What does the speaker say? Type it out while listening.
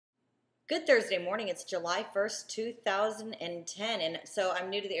Good Thursday morning. It's July 1st, 2010. And so I'm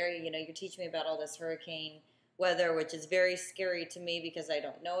new to the area. You're teaching me about all this hurricane weather, which is very scary to me because I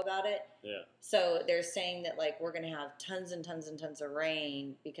don't know about it. Yeah. So they're saying that, we're going to have tons and tons and tons of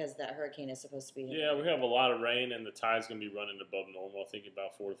rain because that hurricane is supposed to be hitting. Yeah, we have a lot of rain, and the tide's going to be running above normal. I think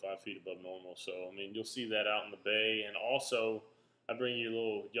about 4 to 5 feet above normal. So, you'll see that out in the bay. And also, I bring you a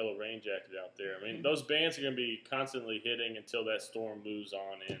little yellow rain jacket out there. Those bands are going to be constantly hitting until that storm moves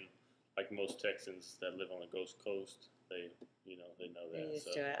on in. Like most Texans that live on the Gulf Coast, they know that. They're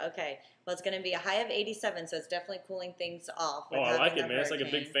used to it. Okay. Well, it's going to be a high of 87, so it's definitely cooling things off. Oh, I like it, man. It's like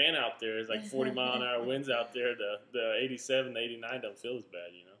a big fan out there. It's like 40-mile-an-hour winds out there. The 87, the 89 don't feel as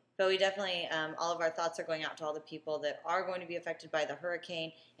bad, But we definitely, all of our thoughts are going out to all the people that are going to be affected by the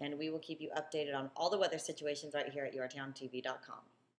hurricane, and we will keep you updated on all the weather situations right here at YourTownTV.com.